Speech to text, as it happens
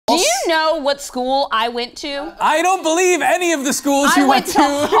Do you know what school I went to? I don't believe any of the schools you went to.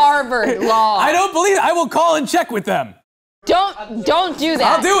 I went to Harvard Law. I don't believe it. I will call and check with them. Don't do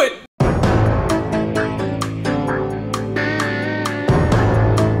that. I'll do it.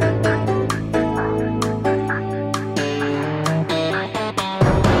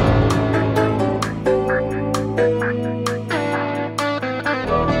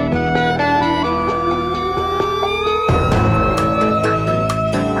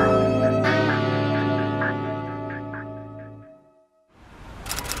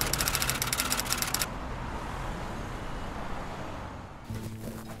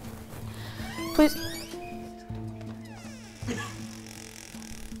 Please.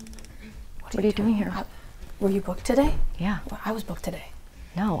 What are you doing here? Were you booked today? Yeah. Well, I was booked today.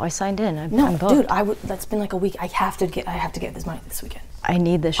 No, I signed in. I'm booked. Dude, that's been like a week. I have to get this money this weekend. I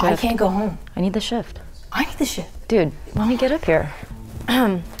need the shift. I can't go home. I need the shift. I need the shift. Dude, let me get up here.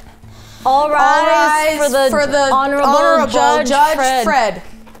 All rise for the honorable Judge Fred.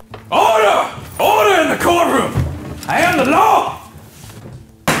 Order! Order in the courtroom! I am the law!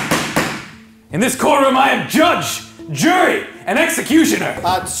 In this courtroom, I am judge, jury, and executioner.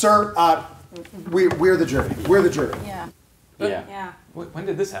 Sir, we're the jury. We're the jury. Yeah. Yeah. When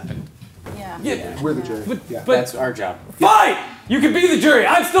did this happen? Yeah. We're the jury. But That's our job. Fine! You can be the jury.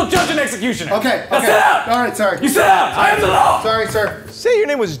 I'm still judge and executioner. Okay. Now sit down! All right, sorry. You sit down! I am the law! Sorry, sir. Say your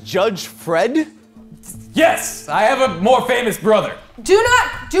name was Judge Fred? Yes, I have a more famous brother. Do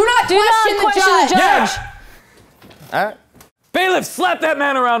not question the judge. Yeah. All right. Bailiffs, slap that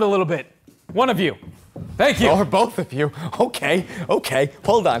man around a little bit. One of you. Thank you. Or both of you. Okay.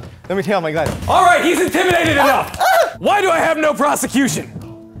 Hold on. Let me take out my glasses. All right, he's intimidated enough. Why do I have no prosecution?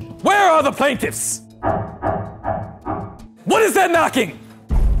 Where are the plaintiffs? What is that knocking?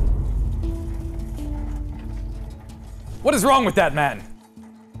 What is wrong with that man?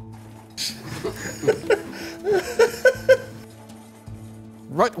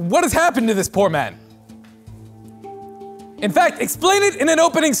 What has happened to this poor man? In fact, explain it in an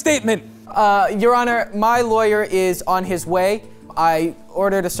opening statement. Your Honor, my lawyer is on his way. I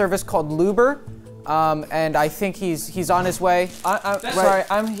ordered a service called Luber, and I think he's on his way. Sorry,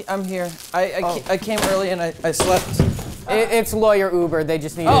 I'm here. I came early and I slept. It's lawyer Uber. They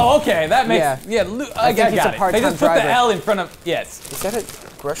just need. Oh, okay, that makes I got he's a it. part-time They just put driver. the L in front of yes. Is that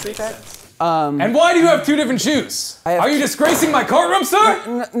a grocery bag? And why do you have two different shoes? Are you disgracing my courtroom,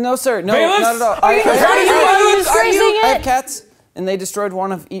 sir? No, sir. No, Bailiffs? not at all. Are you I have cats, and they destroyed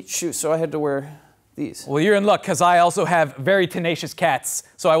one of each shoe, so I had to wear these. Well, you're in luck, because I also have very tenacious cats,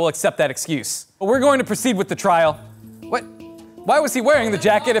 so I will accept that excuse. But we're going to proceed with the trial. What? Why was he wearing the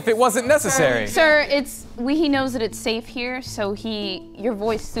jacket if it wasn't necessary? Sir, he knows that it's safe here, so your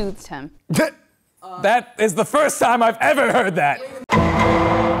voice soothes him. That is the first time I've ever heard that.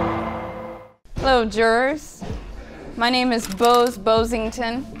 Hello, jurors. My name is Bose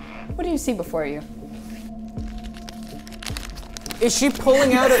Bosington. What do you see before you? Is she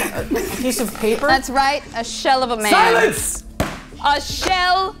pulling out a piece of paper? That's right, a shell of a man. Silence! A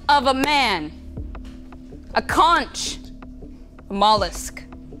shell of a man. A conch. A mollusk.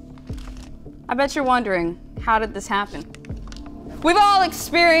 I bet you're wondering, how did this happen? We've all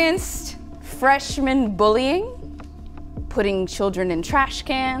experienced freshman bullying, putting children in trash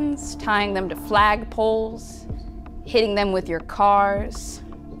cans, tying them to flagpoles, hitting them with your cars.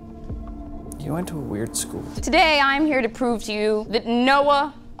 You went to a weird school. Today, I'm here to prove to you that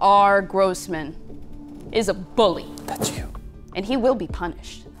Noah R. Grossman is a bully. That's you. And he will be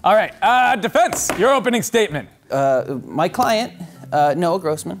punished. All right, defense, your opening statement. My client, Noah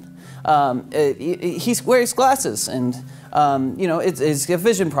Grossman, he wears glasses, and it's a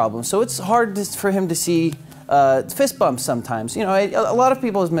vision problem, so it's hard for him to see fist bumps sometimes. You know, a lot of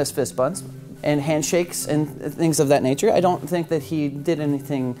people miss fist bumps and handshakes and things of that nature. I don't think that he did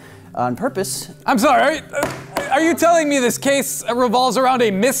anything on purpose. I'm sorry, are you telling me this case revolves around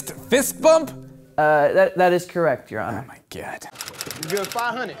a missed fist bump? That is correct, Your Honor. Oh my God. Good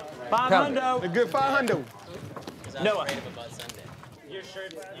 500. 500. A good 500. Noah. Your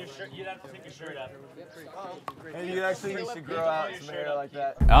shirt, you'd have to take your shirt off. And you actually used to grow out some hair like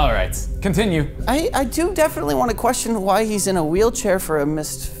that. All right, continue. I do definitely want to question why he's in a wheelchair for a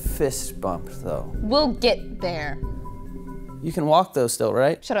missed fist bump, though. We'll get there. You can walk, though, still,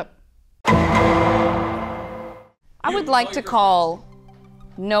 right? Shut up. I would like to call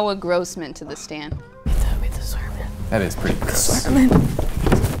Noah Grossman to the stand. With the swearman. That is pretty gross.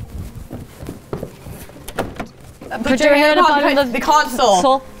 Put your hand upon the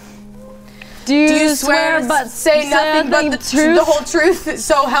console. Do you swear but say nothing but the whole truth,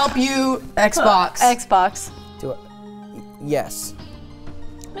 so help you Xbox? Xbox. Do it. Yes.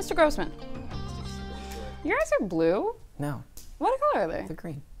 Mr. Grossman, your eyes are blue? No. What color are they? They're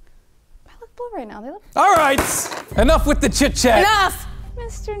green. I look blue right now. They look. All right, enough with the chit chat. Enough!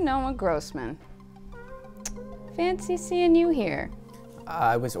 Mr. Noah Grossman. Fancy seeing you here.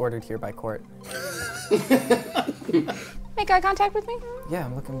 I was ordered here by court. Make eye contact with me? Yeah,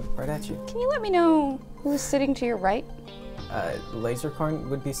 I'm looking right at you. Can you let me know who's sitting to your right? Lasercorn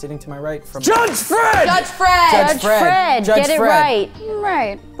would be sitting to my right from— Judge Fred! Judge Fred! Judge Fred! Get it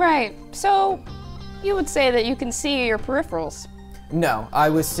right. Right. So, you would say that you can see your peripherals. No, I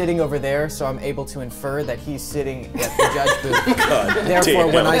was sitting over there, so I'm able to infer that he's sitting at the judge booth. Therefore,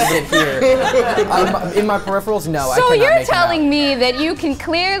 when I sit here, in my peripherals, no, I cannot So you're make it out. telling me that you can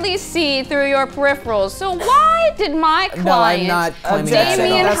clearly see through your peripherals. So why did my client, No, I'm not claiming that at all.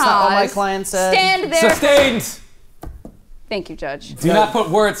 Damien That's not what my Haas, client said. stand there? Sustained. Thank you, Judge. Do not put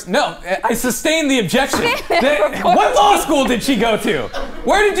words. No, I sustain the objection. What law school did she go to?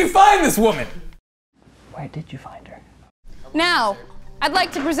 Where did you find this woman? Where did you find her? Now, I'd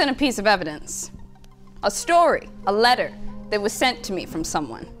like to present a piece of evidence. A story, a letter that was sent to me from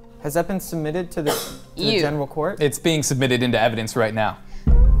someone. Has that been submitted to the general court? It's being submitted into evidence right now.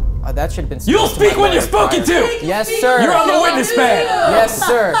 That should have been. You'll speak when you're spoken to! Yes, sir. You're on the witness stand! Yes,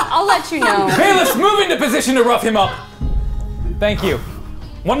 sir. I'll let you know. Bailiffs, move into position to rough him up. Thank you.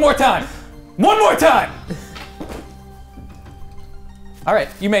 One more time. One more time! All right,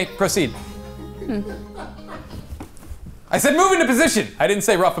 you may proceed. I said move into position. I didn't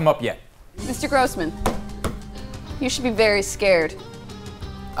say rough him up yet. Mr. Grossman, you should be very scared.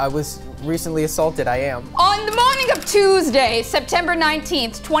 I was recently assaulted, I am. On the morning of Tuesday, September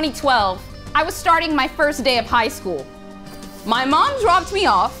 19th, 2012, I was starting my first day of high school. My mom dropped me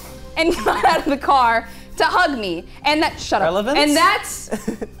off and got out of the car to hug me, and shut up. Relevance? And that's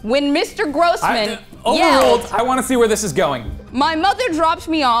when Mr. Grossman Overruled. yelled. I want to see where this is going. My mother dropped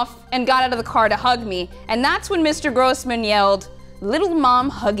me off and got out of the car to hug me, and that's when Mr. Grossman yelled, "Little mom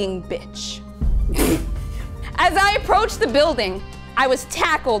hugging bitch." As I approached the building, I was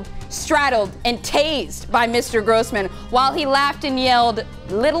tackled, straddled, and tased by Mr. Grossman while he laughed and yelled,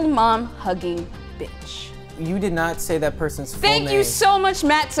 "Little mom hugging bitch." You did not say that person's full name. Thank you so much,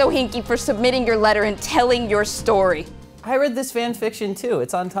 Matt Sohinki, for submitting your letter and telling your story. I read this fan fiction too.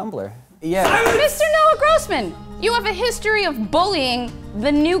 It's on Tumblr. Yeah. Mr. Noah Grossman, you have a history of bullying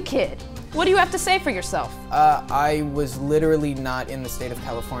the new kid. What do you have to say for yourself? I was literally not in the state of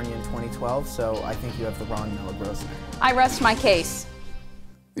California in 2012, so I think you have the wrong Noah Grossman. I rest my case.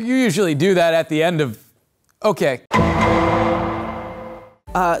 You usually do that at the end of. Okay.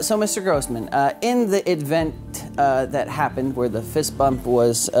 So, Mr. Grossman, in the event that happened where the fist bump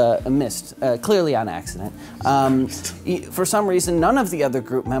was missed, clearly on accident, for some reason, none of the other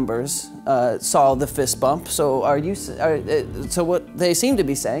group members saw the fist bump. So, so what they seem to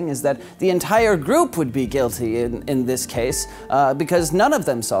be saying is that the entire group would be guilty in this case because none of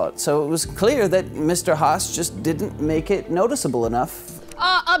them saw it. So it was clear that Mr. Haas just didn't make it noticeable enough.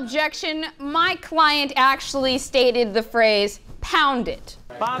 Objection. My client actually stated the phrase, "Pound it."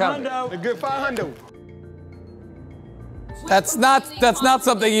 A good 500. That's not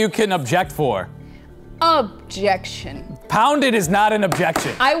something you can object for. Objection. Pounded is not an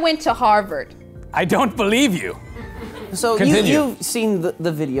objection. I went to Harvard. I don't believe you. So Continue. you've seen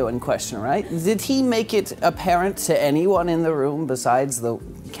the video in question, right? Did he make it apparent to anyone in the room besides the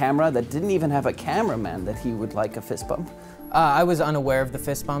camera that didn't even have a cameraman that he would like a fist bump? I was unaware of the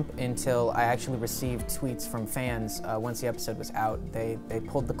fist bump until I actually received tweets from fans once the episode was out. They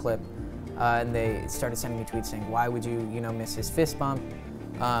pulled the clip and they started sending me tweets saying, "Why would you miss his fist bump?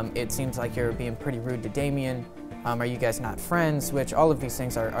 It seems like you're being pretty rude to Damien. Are you guys not friends?" Which all of these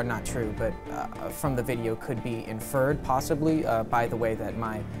things are not true, but from the video could be inferred possibly by the way that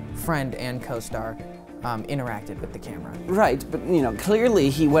my friend and co-star interacted with the camera. Right, but clearly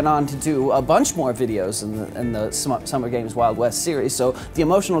he went on to do a bunch more videos in the Summer Games Wild West series, so the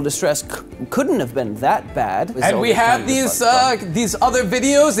emotional distress couldn't have been that bad. And we have these other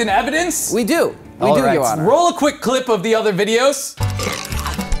videos in evidence? We do. We All do, right. Your Honor. Roll a quick clip of the other videos.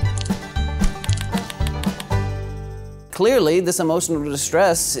 Clearly, this emotional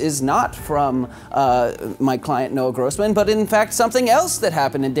distress is not from my client Noah Grossman, but in fact something else that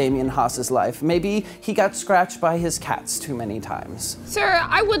happened in Damien Haas's life. Maybe he got scratched by his cats too many times. Sir,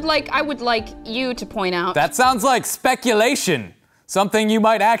 I would like you to point out. That sounds like speculation. Something you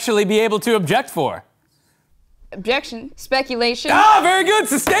might actually be able to object for. Objection. Speculation. Ah, very good.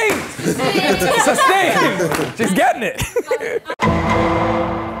 Sustained. Sustained. She's getting it.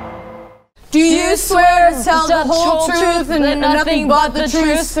 Do you swear to tell the whole truth and nothing but the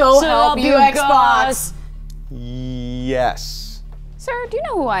truth, so help you, ex-boss? Yes. Sir, do you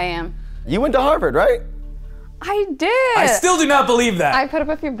know who I am? You went to Harvard, right? I did. I still do not believe that. I put up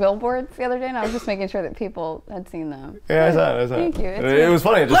a few billboards the other day, and I was just making sure that people had seen them. Yeah, I saw it. Thank you. It was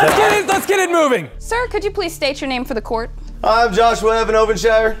funny. Let's get it moving. Sir, could you please state your name for the court? I'm Joshua Evan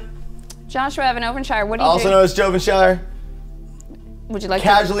Ovenshire. Joshua Evan Ovenshire. What do you do? Also known as Jovenshire. Would you like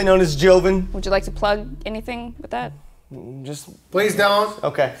Casually known as Joven. Would you like to plug anything with that? Just please don't.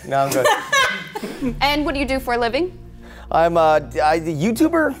 Okay, now I'm good. And what do you do for a living? I'm a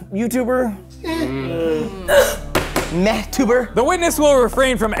YouTuber. Meh-tuber. The witness will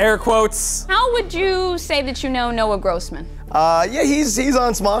refrain from air quotes. How would you say that you know Noah Grossman? Yeah, he's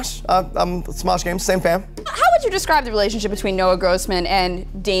on Smosh. I'm Smosh Games, same fam. How would you describe the relationship between Noah Grossman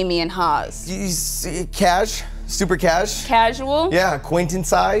and Damien Haas? He's cash, super cash. Casual? Yeah, acquaintance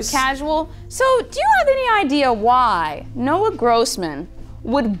size. Casual. So, do you have any idea why Noah Grossman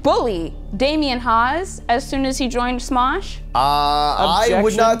would bully Damien Haas as soon as he joined Smosh? I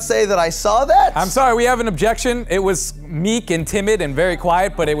would not say that I saw that. I'm sorry, we have an objection. It was meek and timid and very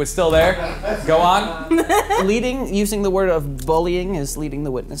quiet, but it was still there. Go on. Using the word of bullying is leading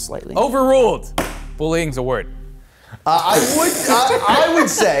the witness slightly. Overruled. Bullying's a word. I would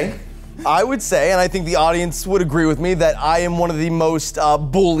say, and I think the audience would agree with me, that I am one of the most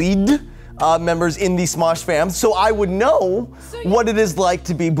bullied members in the Smosh fam, so I would know what it is like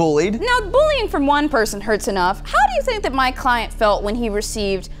to be bullied. Now, bullying from one person hurts enough. How do you think that my client felt when he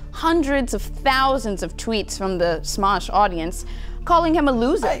received hundreds of thousands of tweets from the Smosh audience calling him a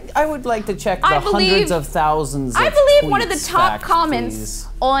loser? I would like to check the hundreds of thousands of I believe one of the tweets top fact, comments please.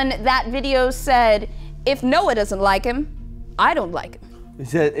 on that video said, if Noah doesn't like him, I don't like him.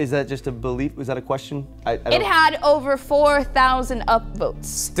 Is that just a belief? Was that a question? It had over 4,000 upvotes.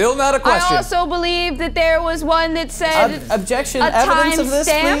 Still not a question. I also believe that there was one that said objection, a evidence of this,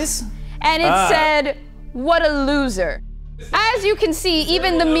 timestamp, please. and it said, what a loser. As you can see,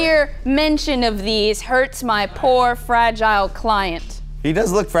 even the mere mention of these hurts my poor, fragile client. He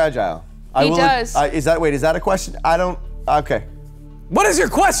does look fragile. He does. Is that a question? Okay. What is your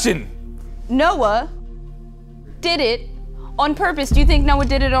question? Noah did it on purpose. Do you think Noah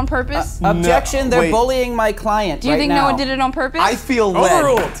did it on purpose? Objection, they're bullying my client. Do you think Noah did it on purpose? I feel led.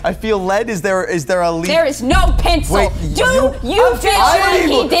 Overruled. I feel led. Is there a lead? There is no pencil. Wait, Do you feel like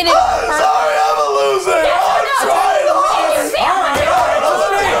he did it? I'm sorry, I'm a loser. I'm trying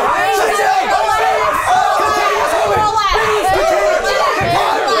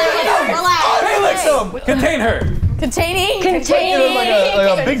Relax. Contain her. Containing.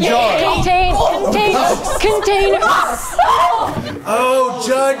 like a big jar. Contain. Oh,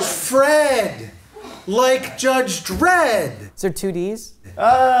 Judge Fred. Like Judge Dredd. Is there 2 Ds?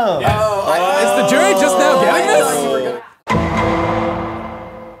 Oh. Is the jury just now getting this?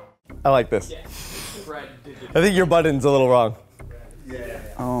 I like this. I think your button's a little wrong.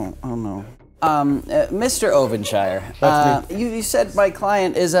 Oh no. Mr. Ovenshire, That's me. you said my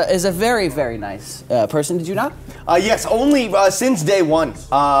client is a very, very nice person, did you not? Yes, only since day one.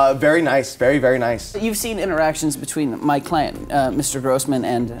 Very nice, very, very nice. You've seen interactions between my client, Mr. Grossman,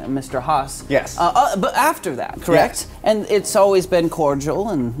 and Mr. Haas. Yes. But after that, correct? Yes. And it's always been cordial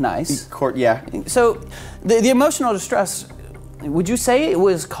and nice. Yeah. So, the emotional distress, would you say it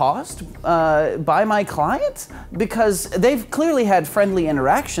was caused by my client? Because they've clearly had friendly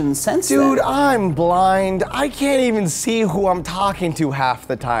interactions since then. Dude, I'm blind. I can't even see who I'm talking to half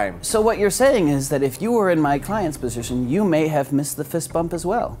the time. So what you're saying is that if you were in my client's position, you may have missed the fist bump as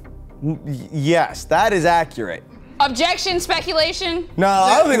well. Yes, that is accurate. Objection, speculation. No,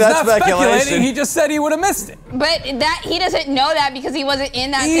 I don't think that's not speculation. speculating, he just said he would have missed it. But he doesn't know that because he wasn't in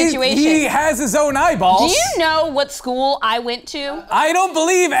that situation. He has his own eyeballs. Do you know what school I went to? I don't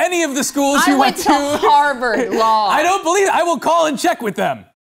believe any of the schools you went to. I went to Harvard Law. I don't believe it. I will call and check with them.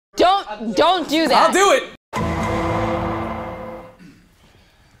 Don't do that. I'll do it.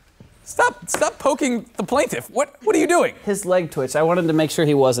 Stop poking the plaintiff. What are you doing? His leg twitched. I wanted to make sure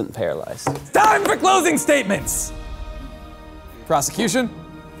he wasn't paralyzed. Time for closing statements. Prosecution.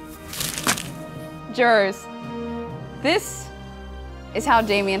 Jurors, this is how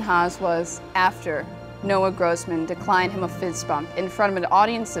Damien Haas was after Noah Grossman declined him a fist bump in front of an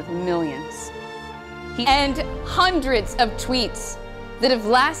audience of millions. And hundreds of tweets that have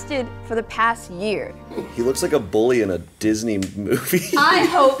lasted for the past year. He looks like a bully in a Disney movie. I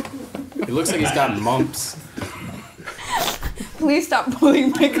hope. He looks like he's got mumps. Please stop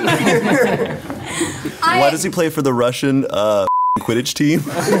bullying my client. Why does he play for the Russian Quidditch team?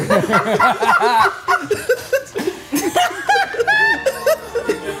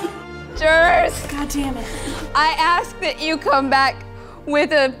 Jurors, God damn it. I ask that you come back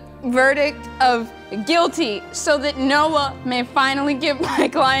with a verdict of guilty so that Noah may finally give my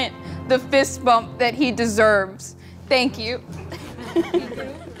client the fist bump that he deserves. Thank you.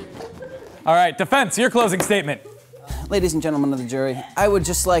 All right, defense, your closing statement. Ladies and gentlemen of the jury, I would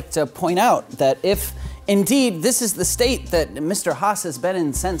just like to point out that if indeed this is the state that Mr. Haas has been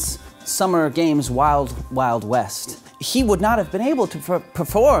in since Summer Games Wild Wild West, he would not have been able to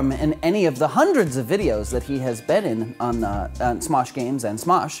perform in any of the hundreds of videos that he has been in on Smosh Games and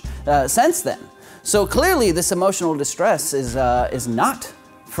Smosh since then. So clearly this emotional distress is not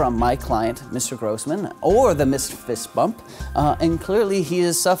from my client, Mr. Grossman, or the missed fist bump, and clearly he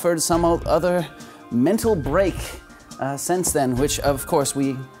has suffered some other mental break since then, which of course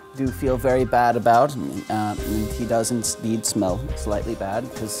we do feel very bad about, and he does indeed smell slightly bad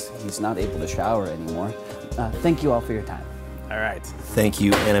because he's not able to shower anymore. Thank you all for your time. All right. Thank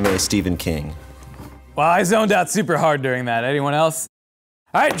you, anime Stephen King. Well, I zoned out super hard during that. Anyone else?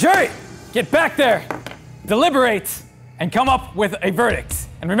 All right, jury, get back there, deliberate, and come up with a verdict.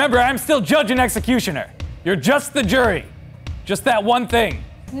 And remember, I'm still judge and executioner. You're just the jury. Just that one thing.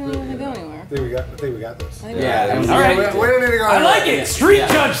 We don't have to go anywhere. I think we got this. Yeah. All right. We don't need to go I like it. Street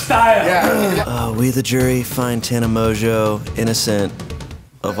judge style. Yeah. We the jury find Tana Mojo innocent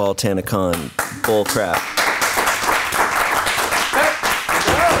of all TanaCon bull crap.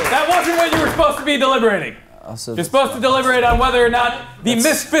 That wasn't what you were supposed to be deliberating. You're supposed to deliberate on whether or not the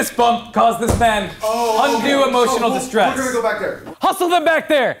missed fist bump caused this man undue emotional distress. We're gonna go back there. Hustle them back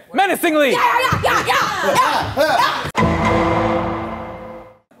there, menacingly.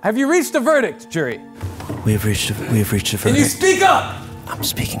 Have you reached a verdict, jury? We have reached a verdict. Can you speak up? I'm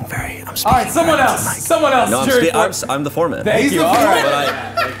speaking. All right, someone else. No, jury. I'm the foreman. Thank you. All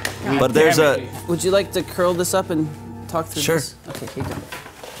right. But there's a. Would you like to curl this up and talk through Sure. this? Okay, here you go.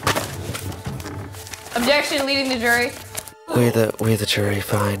 Objection, leading the jury. We the jury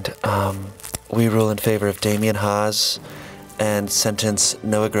find. We rule in favor of Damien Haas, and sentence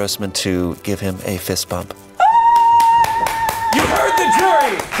Noah Grossman to give him a fist bump. You heard the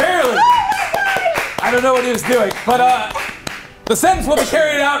jury, barely. I don't know what he was doing, but the sentence will be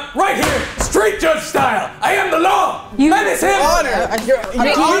carried out right here, street judge style. I am the law. Menace him. Honor.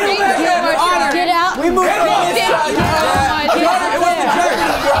 Get out. We moved on.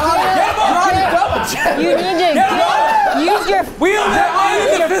 You need to use your. Wield that money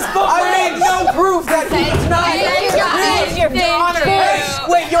in the fist bump. I made no proof that he's not. Your honor.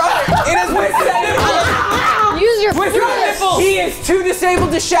 Wait, Your Honor. It is Use your With your nipples. He is too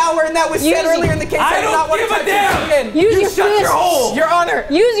disabled to shower, and that was said earlier in the case. I do not don't want give to a touch damn. his skin. Use your Shut fist. your hole. Your Honor.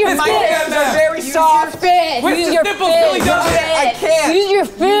 Use your My fist. hands are very soft. Fist. With Use his your nipples fist. really does it. I can't. Use your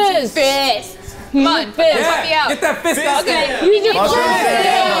fist. Come on, fist. Help me out. Get that fist out. Okay. Use your fist.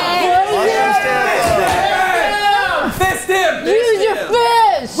 Fist him. Use your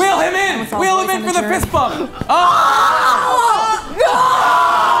fist. Wheel him in. Wheel him in for the fist bump.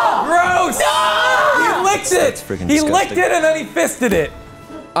 Gross. He licked it. He licked it and then he fisted it.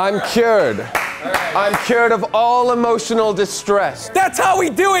 I'm cured. I'm cured of all emotional distress. That's how we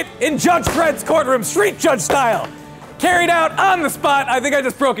do it in Judge Fred's courtroom, street judge style. Carried out on the spot. I think I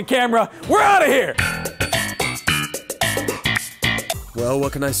just broke a camera. We're out of here. Well,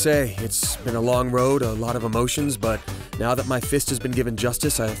 what can I say? It's been a long road, a lot of emotions, but now that my fist has been given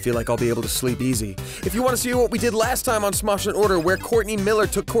justice, I feel like I'll be able to sleep easy. If you want to see what we did last time on Smosh and Order, where Courtney Miller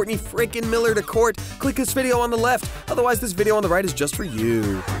took Courtney freaking Miller to court, click this video on the left. Otherwise, this video on the right is just for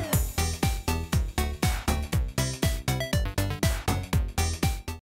you.